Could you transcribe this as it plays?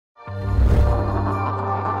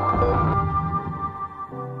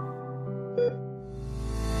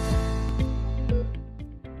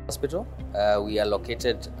Hospital. We are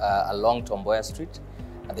located along Tomboya Street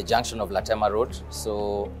at the junction of Latema Road.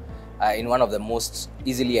 So in one of the most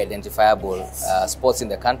easily identifiable spots in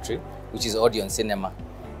the country, which is Odeon Cinema.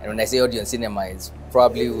 And when I say Odeon Cinema, it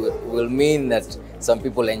probably will mean that some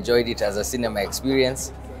people enjoyed it as a cinema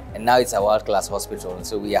experience, and now it's a world-class hospital.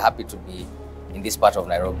 So we are happy to be in this part of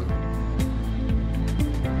Nairobi.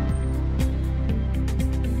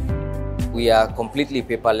 We are completely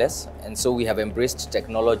paperless, and so we have embraced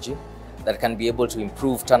technology that can be able to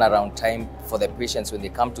improve turnaround time for the patients when they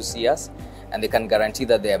come to see us, and they can guarantee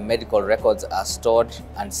that their medical records are stored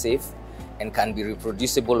and safe and can be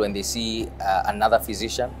reproducible when they see another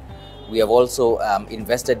physician. We have also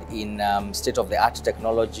invested in state-of-the-art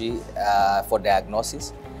technology for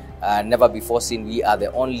diagnosis. Never before seen, we are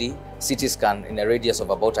the only CT scan in a radius of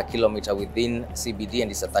about 1 kilometer within CBD,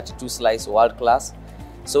 and it's a 32-slice world class.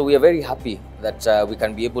 So we are very happy that we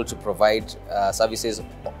can be able to provide services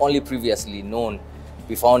only previously known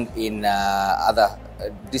be found in other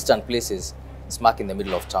distant places, smack in the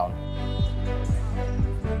middle of town.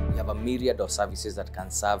 We have a myriad of services that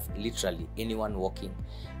can serve literally anyone walking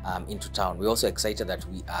into town. We're also excited that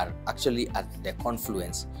we are actually at the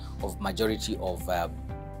confluence of majority of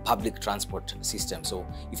public transport system. So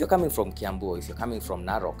if you're coming from Kiambu, if you're coming from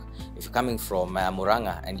Narok, if you're coming from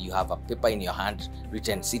Murang'a and you have a paper in your hand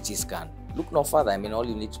written CT scan, look no further. I mean, all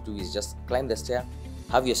you need to do is just climb the stair,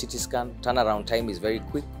 have your CT scan. Turnaround time is very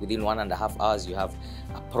quick. Within 1.5 hours, you have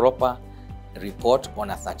a proper report on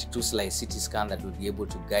a 32-slice CT scan that will be able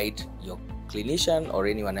to guide your clinician or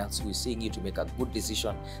anyone else who is seeing you to make a good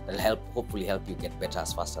decision that will hopefully help you get better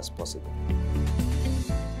as fast as possible.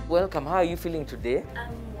 Welcome. How are you feeling today?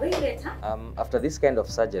 Way better. After this kind of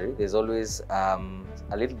surgery, there's always a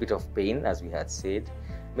little bit of pain, as we had said.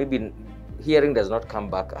 Maybe hearing does not come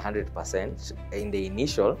back 100% in the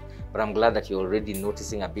initial, but I'm glad that you're already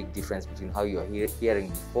noticing a big difference between how you're hearing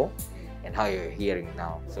before and how you're hearing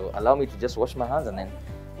now. So allow me to just wash my hands and then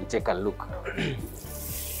we take a look.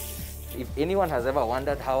 If anyone has ever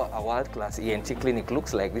wondered how a world-class ENT clinic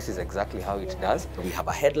looks like, this is exactly how it does. We have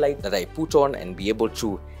a headlight that I put on and be able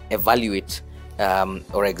to evaluate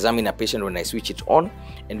or examine a patient when I switch it on.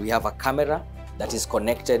 And we have a camera that is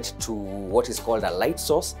connected to what is called a light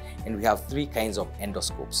source. And we have 3 kinds of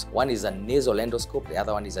endoscopes. One is a nasal endoscope, the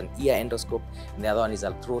other one is an ear endoscope, and the other one is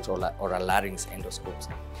a throat or a larynx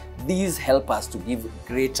endoscope. These help us to give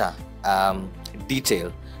greater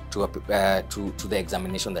detail to the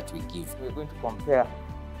examination that we give. We're going to compare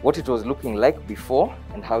what it was looking like before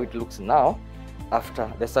and how it looks now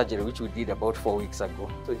after the surgery, which we did about 4 weeks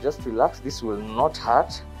ago. So just relax, this will not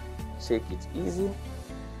hurt. Shake it easy.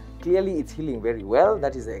 Clearly it's healing very well.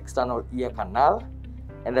 That is the external ear canal.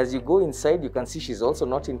 And as you go inside, you can see she's also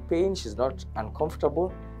not in pain, she's not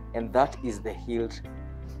uncomfortable, and that is the healed,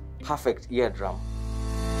 perfect eardrum.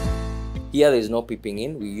 Here there is no peeping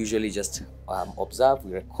in. We usually just observe,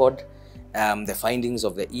 we record the findings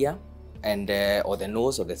of the ear and or the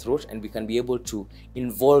nose or the throat, and we can be able to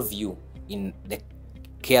involve you in the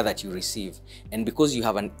care that you receive. And because you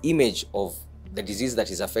have an image of the disease that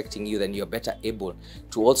is affecting you, then you're better able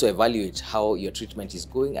to also evaluate how your treatment is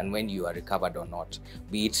going and when you are recovered or not,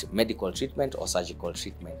 be it medical treatment or surgical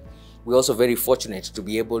treatment. We're also very fortunate to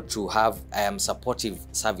be able to have supportive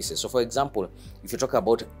services. So for example, if you talk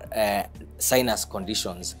about sinus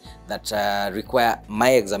conditions that require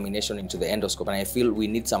my examination into the endoscope and I feel we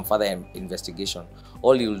need some further investigation,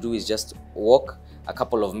 all you'll do is just walk a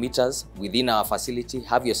couple of meters within our facility,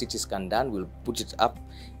 have your CT scan done, we'll put it up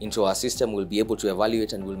into our system, we'll be able to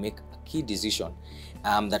evaluate and we'll make a key decision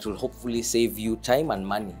that will hopefully save you time and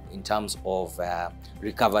money in terms of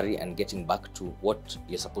recovery and getting back to what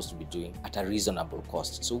you're supposed to be doing at a reasonable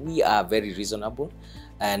cost. So we are very reasonable,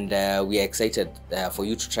 and we are excited for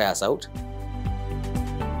you to try us out.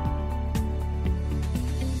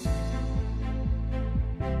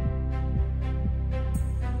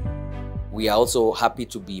 We are also happy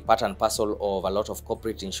to be part and parcel of a lot of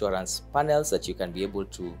corporate insurance panels that you can be able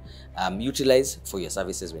to utilize for your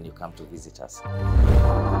services when you come to visit us.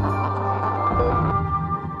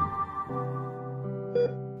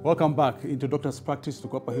 Welcome back into Doctor's Practice to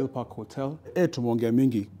Upper Hill Park Hotel. Tumeongea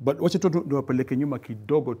mingi, but wacha tu niwapeleke nyuma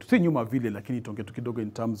kidogo, si nyuma vile, lakini tuongee tu kidogo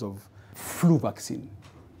in terms of flu vaccine.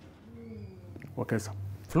 Wakesa.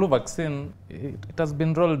 Flu vaccine, it has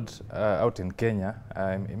been rolled out in Kenya.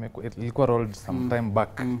 It ilikuwa rolled some time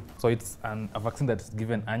back. So it's a vaccine that is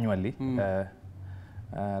given annually.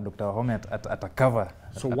 Dr. Wahome at a cover.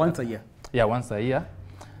 So once a year? Yeah, once a year.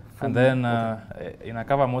 And then in a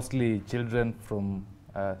cover mostly children from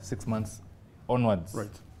 6 months onwards.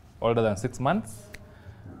 Right. Older than 6 months.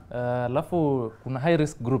 Alafu kuna high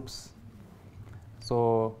risk groups.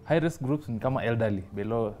 So high risk groups ni kama elderly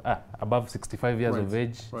below above 65 years of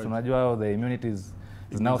age. So unajua the immunity is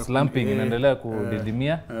now slumping, inaendelea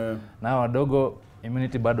kudidimia. Na wadogo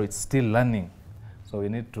immunity bado it's still learning. So we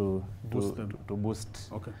need to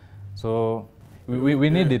boost. Okay. So we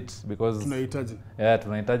need it because tunahitaji. Yeah,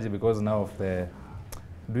 tunahitaji because now of the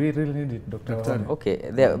do we really need it, Dr. Okay,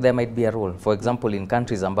 there might be a role. For example, in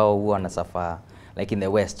countries ambao huwa wanasuffer, like in the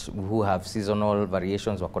West, who have seasonal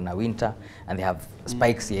variations, wako na winter, and they have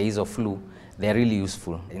spikes ya hizo flu, they're really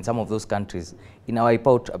useful. In some of those countries, wipe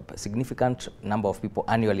out a significant number of people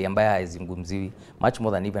annually ambaye haizungumziwi, much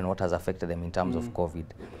more than even what has affected them in terms of COVID.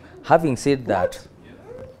 Having said that,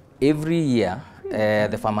 every year,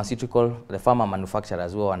 the pharma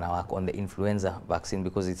manufacturers will work on the influenza vaccine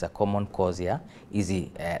because it's a common cause,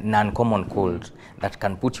 easy, non-common cold that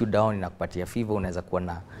can put you down, inakupatia fever, unaweza kuwa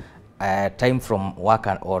na time from work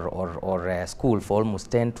or school for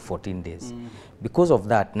almost 10 to 14 days. Because of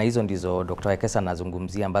that, na hizo ndizo Dr. Wekesa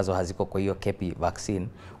anazungumzia ambazo haziko kwa hiyo kepi vaccine,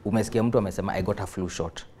 umesikia mtu amesema I got a flu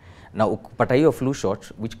shot. Now ukipata hiyo flu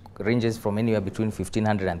shot, which ranges from anywhere between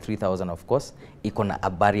 1,500 and 3,000, of course, iko na a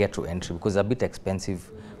barrier to entry because it's a bit expensive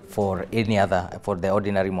for the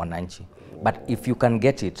ordinary mwananchi. But if you can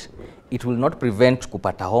get it, it will not prevent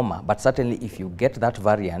kupata homa, but certainly if you get that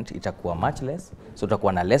variant, itakuwa much less, so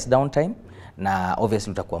utakuwa na less downtime, na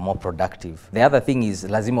obviously utakuwa more productive. The other thing is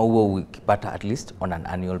lazima uwe ukipata at least on an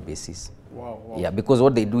annual basis. Wow. Yeah, because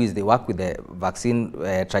what they do is they work with the vaccine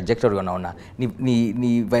trajectory, wanaona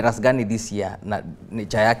ni virus gani this year na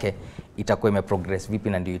nature yake itakuwa imeprogress vipi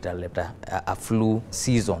na ndio italeta a flu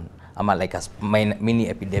season ama like a mini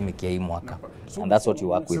epidemic ya hii mwaka. So, and that's what you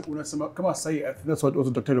work with. Unasema kama sai, that's what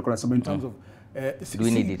also Dr. Yoko anasema in terms of do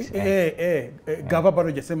we need it? Gava bado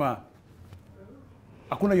hajasema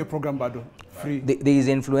hakuna hiyo program bado free. There is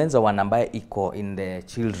influenza one ambaye iko in the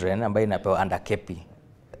children ambaye inapewa under kepi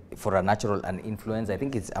for a natural and influenza. I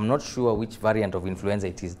think I'm not sure which variant of influenza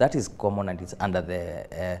it is. That is common and it's under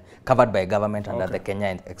the covered by government under the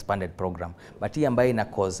Kenya expanded program. But hii ambaye ina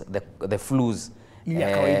cause the flus,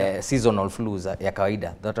 seasonal flus ya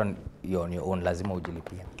kawaida, that on your own lazima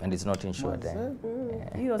ujilipia and it's not insured.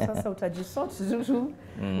 Hiyo sasa utajisort tu.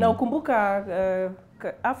 Na ukumbuka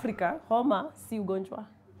Afrika homa si ugonjwa.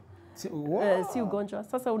 Si ugonjwa.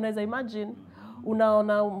 Sasa unaweza imagine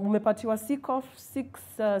unaona umepatiwa sick off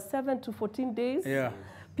 7 to 14 days. Yeah.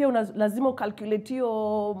 Pia lazima ucalculate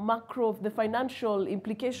hiyo macro, the financial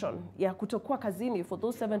implication ya kutokuwa kazini for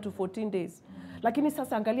those 7 to 14 days. Lakini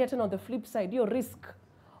sasa angalia tena on the flip side, hiyo risk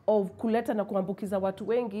of kuleta na kuambukiza watu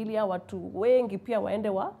wengi ili watu wengi pia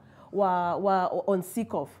waende on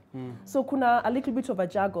sick off. So kuna a little bit of a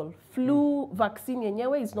juggle. Flu vaccine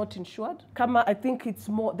yenyewe is not insured. Kama I think it's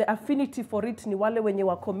more, the affinity for it ni wale wenye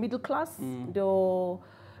wako middle class, ndio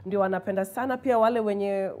wanapenda sana. Pia wale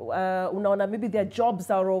wenye unaona maybe their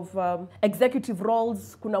jobs are of executive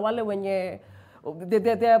roles. Kuna wale wenye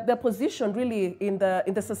their position really in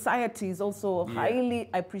the society is also highly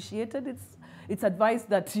appreciated. It's advised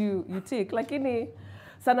that you take. Lakini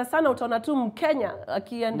sana utaona tu Mkenya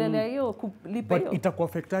akiendelea hiyo kulipa hiyo. But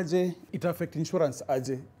itakuaffectaje? Ita-affect insurance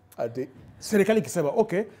aje? Serikali kisema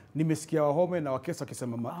okay, nimesikia Wahome na Wakesa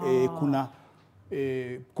kisema kuna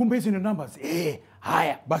kumbe hizo numbers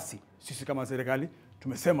haya basi sisi kama serikali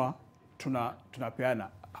tumesema tunapeana.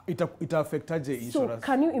 Ita-affectaje insurance? So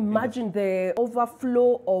can you imagine the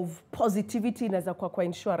overflow of positivity inaweza kwa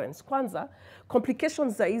insurance? Kwanza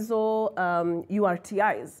complications za hizo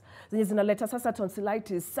URTIs zenye zinaleta sasa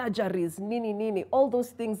tonsillitis, surgeries, nini, all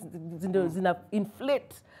those things zina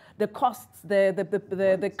inflate the costs,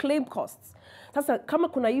 the claim costs. Sasa kama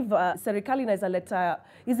kuna serikali inaweza leta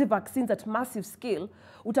hizi vaccines at massive scale,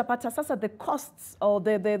 utapata sasa the costs or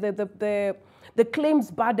the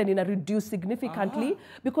claims burden in a reduce significantly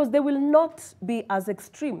because they will not be as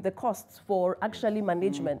extreme, the costs for actually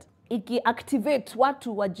management. Iki-activate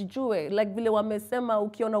watu wajijue, like vile wamesema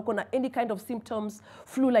ukiona uko na any kind of symptoms,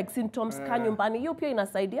 flu-like symptoms, kaa nyumbani, hiyo pia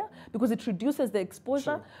inasaidia because it reduces the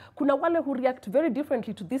exposure. Kuna wale who react very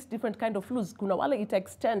differently to this different kind of flus. Kuna wale it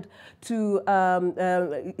extend to,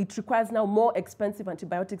 it requires now more expensive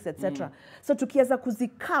antibiotics, etc. So tukiweza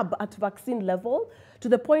kuzicurb at vaccine level to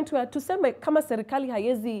the point where tuseme kama serikali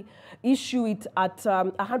haiwezi issue it at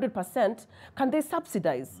 100%, can they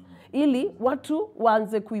subsidize? Ili watu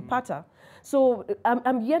waanze kuipata. So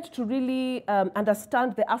I'm yet to really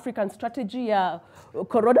understand the African strategy ya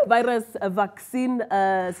coronavirus vaccine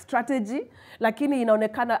strategy. Lakini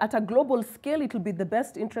inaonekana at a global scale it will be the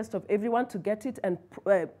best interest of everyone to get it and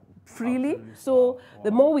freely. So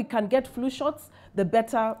the more we can get flu shots, the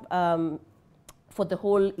better for the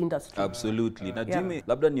whole industry. Absolutely. Na Jimmy,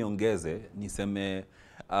 labda niongeze, niseme,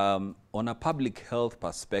 on a public health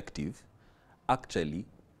perspective, actually,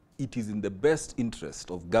 it is in the best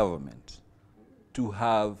interest of government to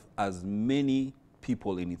have as many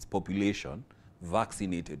people in its population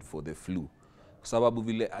vaccinated for the flu. Kwa sababu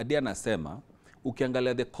vile Adi anasema,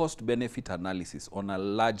 ukiangalia the cost benefit analysis on a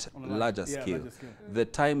larger scale, the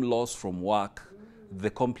time lost from work, the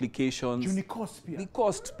complications, the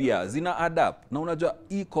cost pia zina add up. Na unajua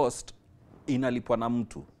hii cost inalipwa na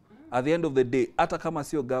mtu. At the end of the day, hata kama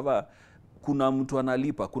sio gava, kuna mtu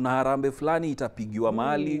analipa, kuna harambe fulani itapigiwa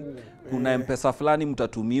mahali, kuna M-Pesa fulani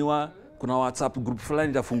mtatumiwa, kuna WhatsApp group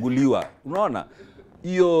fulani itafunguliwa. Unaona?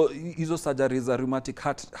 Hizo surgeries za rheumatic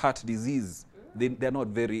heart disease,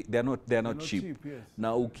 they're not cheap. Yes.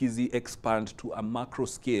 Now ukizi expand to a macro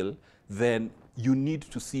scale, then you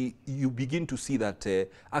begin to see that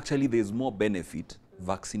actually there's more benefit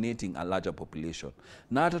vaccinating a larger population.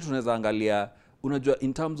 Na hata tunaweza angalia, unajua,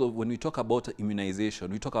 in terms of when we talk about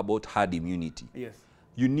immunization, we talk about herd immunity. Yes.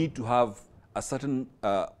 You need to have a certain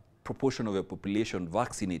proportion of a population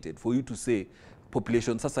vaccinated for you to say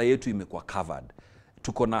population sasa yetu imekuwa covered.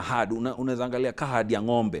 Tuko na herd, unaweza angalia ka herd ya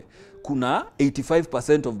ng'ombe, kuna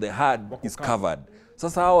 85% of the herd is covered.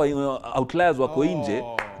 Sasa hawa outliers wako nje,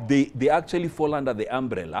 they actually fall under the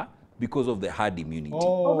umbrella because of the herd immunity.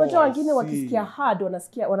 Unajua wengine wakisikia hard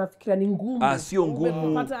wanafikiria ni ngumu. Sio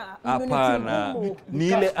ngumu, hapana. Ni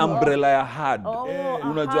ile umbrella ya herd.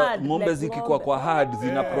 Unajua ng'ombe zikikuwa kwa herd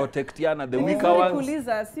zina protectiana the weaker ones.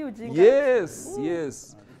 Kuuliza si ujinga.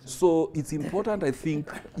 Yes. So it's important, I think,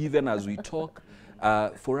 even as we talk,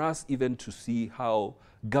 for us even to see how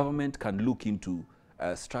government can look into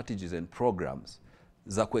strategies and programs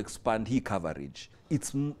za ku-expand hii coverage.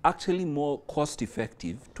 It's actually more cost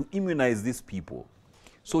effective to immunize these people.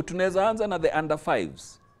 So tunaweza anza na the under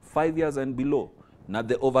 5s, 5 years and below, na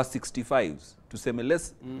the over 65s. Tuseme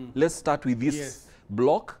let's start with this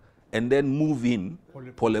block and then move in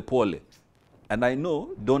pole. And I know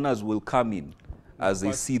donors will come in as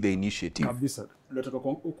they see the initiative. Kabisa. Nataka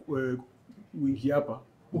wiki hapa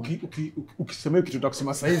ukisema kitu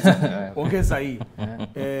utakusema saizi ongeza hii.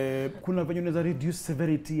 Kuna venye unaweza reduce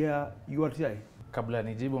severity ya URTI? Kabla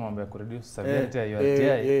nijibu mambo ya kureduce severity ya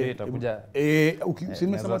URTI, hiyo itakuja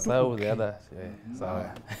ukisema sawa the other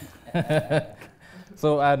sawa.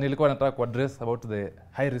 So nilikuwa nataka ku address about the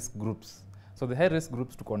high risk groups. So the high risk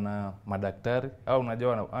groups tuko na madaktari au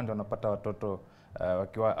unajua ndio wanapata watoto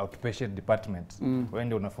wakiwa outpatient department. Wewe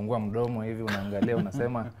ndio unafungua mdomo hivi unaangalia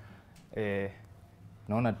unasema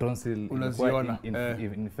naona tonsil ilikuwa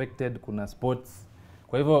infected, kuna spots.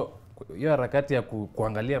 Kwa hivyo hiyo harakati ya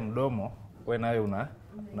kuangalia mdomo wewe nayo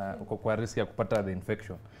uko kwa risk ya kupata the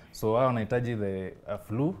infection. So hao wanahitaji the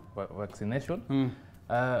flu vaccination.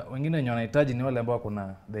 Wengine wenye wanahitaji ni wale ambao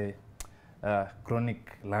kuna the chronic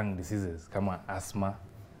lung diseases kama asthma,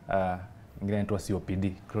 ingine inaitwa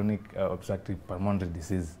COPD, chronic obstructive pulmonary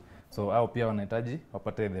disease. So hao pia wanahitaji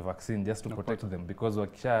wapate the vaccine just to protect them, because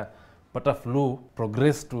wakisha pata flu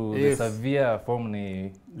progress to the severe form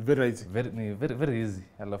ni very easy,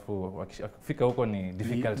 alafu wakifika huko ni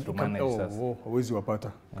difficult to manage sasa. Hawezi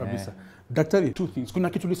wapata kabisa. Daktari, two things. Kuna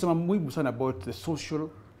kitu ulisema muhimu sana about the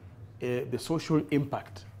social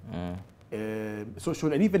impact.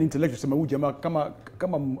 Social and even intellectual. Sema huyu jamaa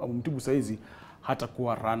kama mtibu saizi hata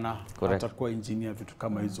kuwa runner, hata kuwa engineer, vitu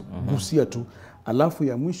kama hizo. Gusia tu. Alafu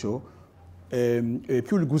ya mwisho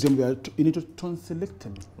pia uligusia inaitwa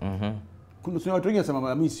tonsillectomy. Kuna watu wengi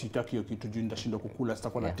wanasema mimi sitaki hiyo kitu juu nitashindwa kukula,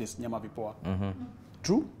 sitakuwa na taste nyama vipoa.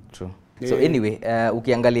 True. So anyway,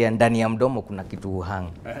 ukiangalia ndani ya mdomo kuna kitu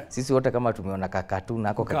hang. Sisi wote kama tumeona cartoon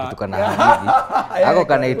nako kitu kana hivi. Hako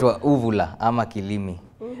kanaitwa uvula ama kilimi.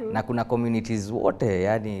 Na kuna communities wote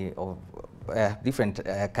yani of different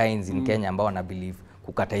kinds in Kenya ambao wana believe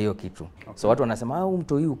kukata hiyo kitu. So watu wanasema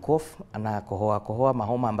mtu huyu cough anakohoa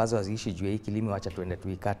mahoma ambazo haziishi juu ya hii kilimi, wacha tuende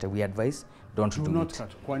tuikate. We advise don't do it.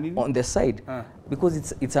 Kwa nini? On the side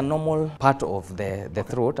because it's a normal part of the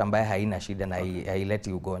throat ambaye haina shida na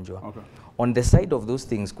haileti ugonjwa. On the side of those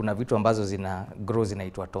things kuna vitu ambazo zina grow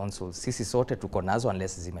zinaitwa tonsils. Sisi sote tuko nazo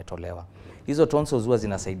unless zimetolewa. Hizo tonsils huwa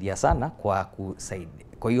zinasaidia sana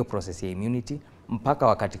kwa hiyo process ya immunity mpaka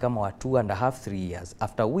wakati kama wa 2.5-3 years,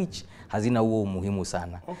 after which hazina huo umuhimu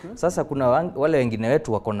sana. Sasa kuna wale wengine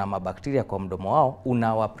wetu wako na mabakteria kwa mdomo wao,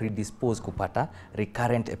 unawa predispose kupata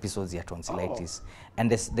recurrent episodes ya tonsillitis.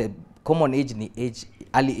 And the common age ni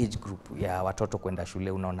early age group ya watoto kwenda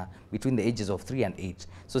shule, unaona between the ages of 3 and 8.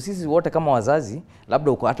 So sisi wote kama wazazi,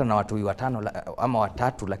 labda uko hata na watu 5 ama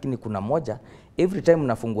 3, lakini kuna moja every time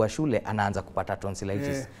unafungua shule anaanza kupata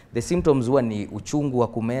tonsillitis. The symptoms huwa ni uchungu wa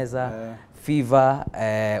kumeza, fever.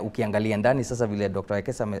 Ukiangalia ndani sasa vile Dr.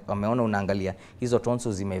 Wekesa ameona, unaangalia hizo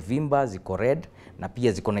tonsils zimevimba, ziko red na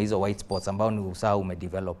pia ziko na hizo white spots ambao ni usaha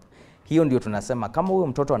umedevelop. Hiyo ndio tunasema kama huyo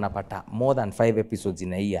mtoto anapata more than 5 episodes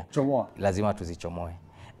in a year, lazima tuzichomoe.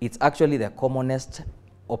 It's actually the commonest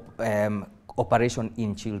operation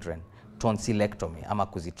in children, tonsillectomy ama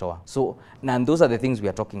kuzitoa. So, and those are the things we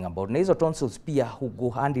are talking about. Na hizo tonsils pia go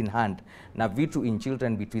hand in hand na vitu in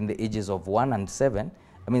children between the ages of 1 and 7,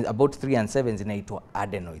 I mean about 3 and 7 zinaitwa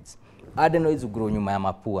adenoids. Adenoids grow nyuma ya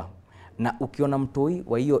mapua. Na ukiona mtoi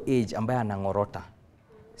wa hiyo age ambaye anangorota,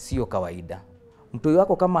 sio kawaida. Mtoi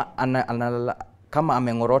wako kama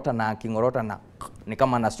amengorota na akingorota na ni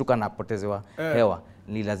kama anastuka na potezewa hewa,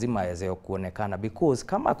 ni lazima aweze kuonekana, because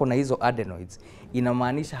kama kuna hizo adenoids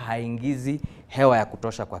inamaanisha haingizi hewa ya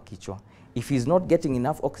kutosha kwa kichwa. If he's not getting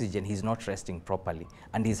enough oxygen, he's not resting properly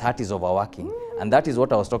and his heart is overworking. And that is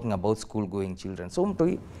what I was talking about school going children. So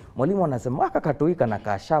mtoi, mwalimu anasema kakatoi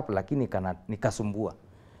kana sharp lakini nikasumbua.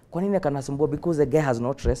 Kwa nini kanasumbua? Because the guy has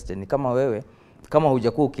not rested. Ni kama wewe kama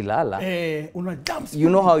hujakuwa ukilala, you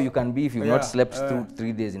know how you can be if you've not slept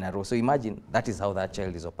 3 days in a row. So imagine that is how that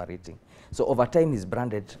child is operating. So over time he's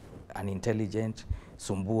branded unintelligent,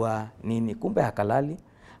 sumbua, nini, kumbe hakalali.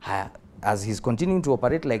 As he's continuing to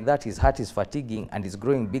operate like that, his heart is fatiguing and is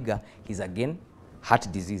growing bigger. He's again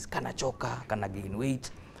heart disease, kana choka, kana gain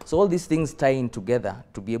weight. So all these things tie in together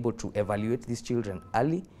to be able to evaluate these children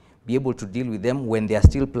early, be able to deal with them when they are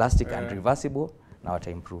still plastic and reversible. Now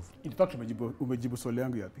to improve. In fact, umejibu swali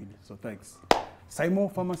yangu ya pili. So thanks. Simon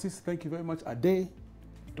pharmacist, thank you very much. Ade,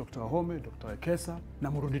 Dr. Home, Dr. Wekesa,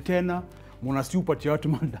 na murudi tena, mnasi upatia watu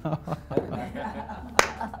manda.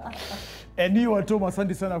 And you watu,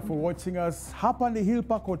 asante sana for watching us. Hapa ni Hill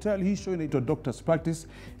Park Hotel. Hii show inaitwa Doctor's Practice.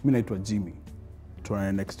 Mimi naitwa Jimmy.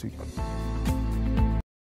 Try next week.